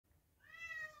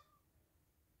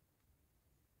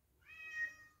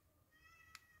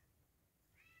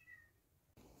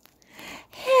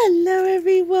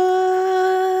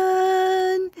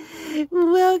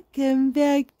welcome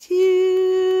back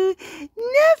to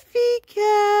Nuffy Cat.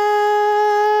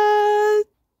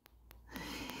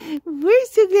 We're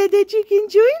so glad that you can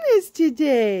join us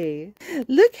today.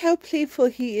 Look how playful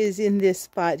he is in this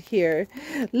spot here.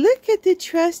 Look at the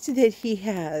trust that he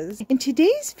has. In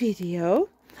today's video,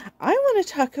 I want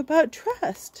to talk about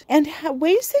trust and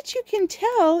ways that you can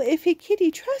tell if a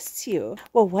kitty trusts you.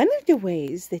 Well, one of the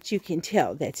ways that you can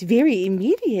tell that's very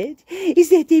immediate is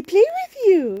that they play with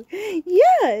you.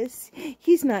 Yes,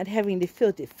 he's not having to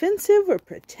feel defensive or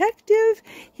protective.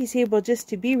 He's able just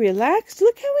to be relaxed.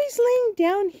 Look how he's laying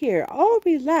down here, all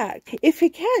relaxed. If a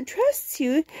cat trusts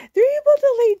you, they're able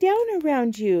to lay down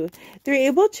around you. They're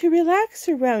able to relax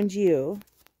around you.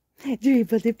 They're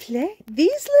able to play.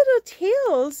 These little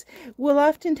tails will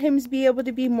oftentimes be able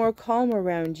to be more calm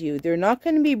around you. They're not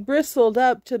going to be bristled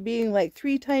up to being like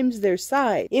 3 times their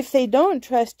size. If they don't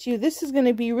trust you, this is going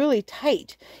to be really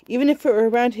tight. Even if it were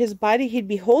around his body, he'd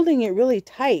be holding it really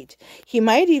tight. He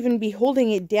might even be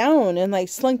holding it down and like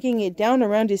slunking it down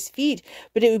around his feet,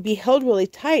 but it would be held really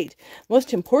tight.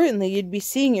 Most importantly, you'd be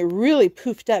seeing it really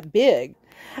poofed up big.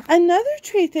 Another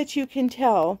trait that you can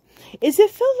tell is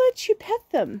if he'll let you pet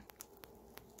them.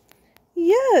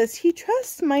 Yes, he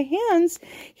trusts my hands.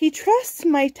 He trusts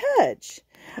my touch.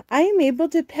 I am able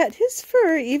to pet his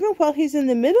fur even while he's in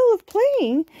the middle of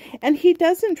playing, and he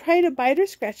doesn't try to bite or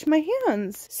scratch my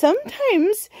hands.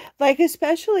 Sometimes, like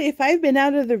especially if I've been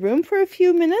out of the room for a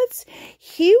few minutes,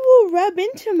 he will rub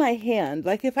into my hand.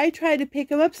 Like if I try to pick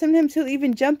him up, sometimes he'll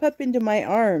even jump up into my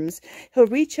arms. He'll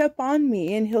reach up on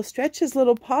me and he'll stretch his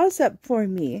little paws up for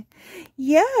me.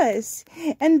 Yes,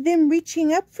 and them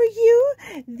reaching up for you,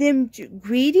 them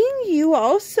greeting you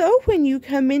also when you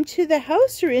come into the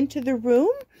house or into the room.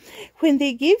 When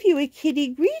they give you a kitty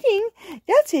greeting,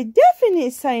 that's a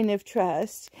definite sign of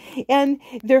trust. And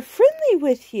they're friendly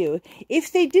with you.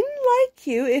 If they didn't like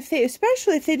you,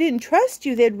 especially if they didn't trust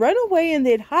you, they'd run away and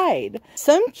they'd hide.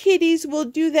 Some kitties will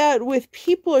do that with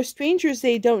people or strangers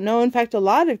they don't know. In fact, a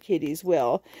lot of kitties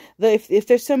will. If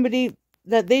there's somebody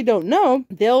that they don't know,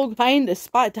 they'll find a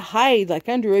spot to hide, like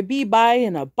under a bee-bye,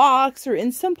 in a box, or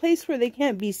in some place where they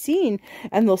can't be seen,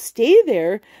 and they'll stay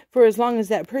there for as long as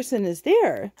that person is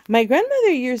there. My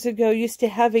grandmother years ago used to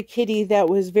have a kitty that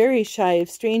was very shy of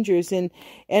strangers,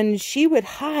 and she would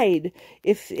hide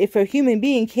if a human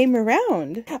being came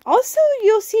around. Also,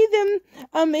 you'll see them,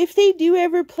 if they do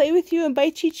ever play with you and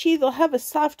bite Chi-Chi, they'll have a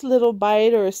soft little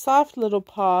bite or a soft little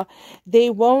paw.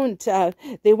 They won't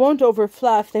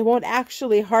overfluff. They won't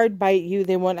actually hard bite you.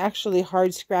 They won't actually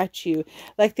hard scratch you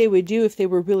like they would do if they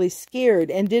were really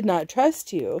scared and did not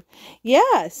trust you.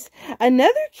 Yes,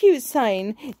 another cute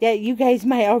sign that you guys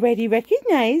might already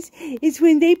recognize is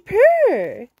when they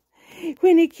purr.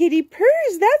 When a kitty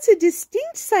purrs, that's a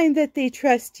distinct sign that they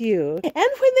trust you. And when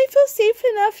they feel safe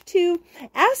enough to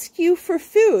ask you for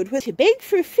food, to beg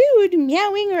for food,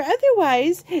 meowing or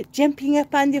otherwise, jumping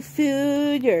up on the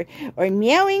food or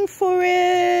meowing for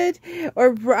it.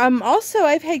 Or also,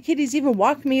 I've had kitties even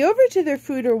walk me over to their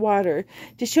food or water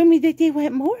to show me that they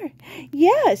want more.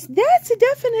 Yes, that's a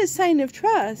definite sign of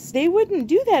trust. They wouldn't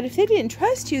do that if they didn't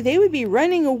trust you. They would be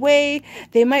running away.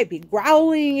 They might be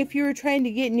growling if you were trying to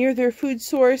get near their food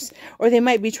source, or they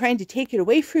might be trying to take it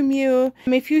away from you.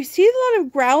 If you see a lot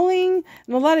of growling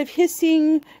and a lot of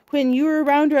hissing when you're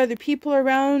around or other people are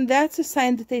around, that's a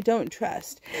sign that they don't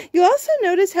trust. You'll also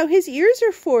notice how his ears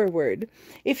are forward.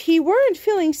 If he weren't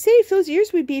feeling safe, those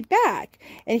ears would be back,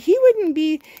 and he wouldn't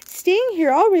be staying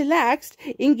here all relaxed,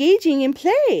 engaging in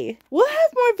play. We'll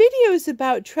have more videos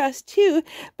about trust too,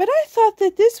 but I thought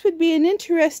that this would be an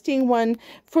interesting one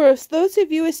for those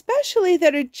of you especially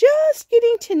that are just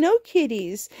getting to know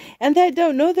kitties and that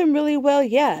don't know them really well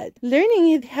yet.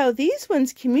 Learning how these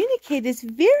ones communicate is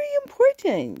very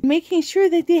important. Making sure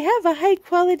that they have a high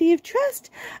quality of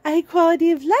trust, a high quality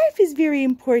of life is very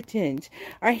important.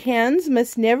 Our hands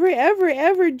must never, ever,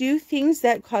 ever do things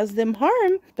that cause them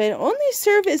harm, but only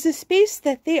serve as a space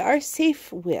that they are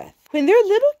safe with. When they're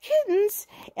little kittens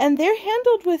and they're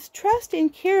handled with trust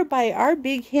and care by our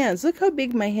big hands, look how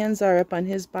big my hands are up on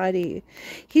his body.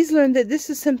 He's learned that this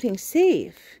is something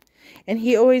safe. And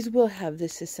he always will have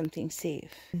this as something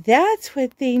safe. That's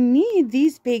what they need,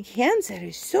 these big hands that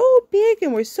are so big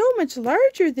and we're so much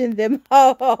larger than them.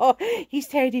 Oh, he's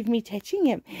tired of me touching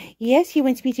him. Yes, he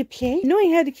wants me to play.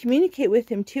 Knowing how to communicate with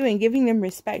them too and giving them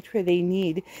respect where they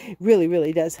need really,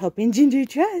 really does help engender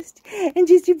trust. And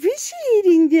just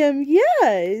appreciating them,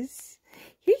 yes.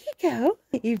 Here you go.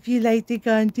 If you like the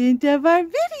content of our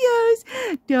videos,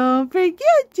 don't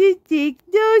forget to take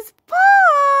those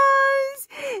paws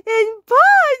and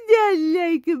paw that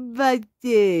like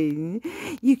button.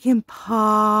 You can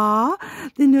paw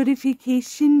the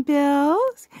notification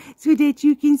bells so that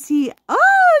you can see all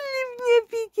of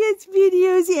Nippy Cat's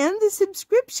videos and the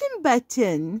subscription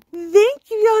button. Thank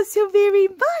you all so very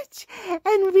much,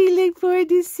 and we look forward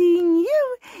to seeing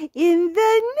you in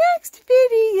the next video.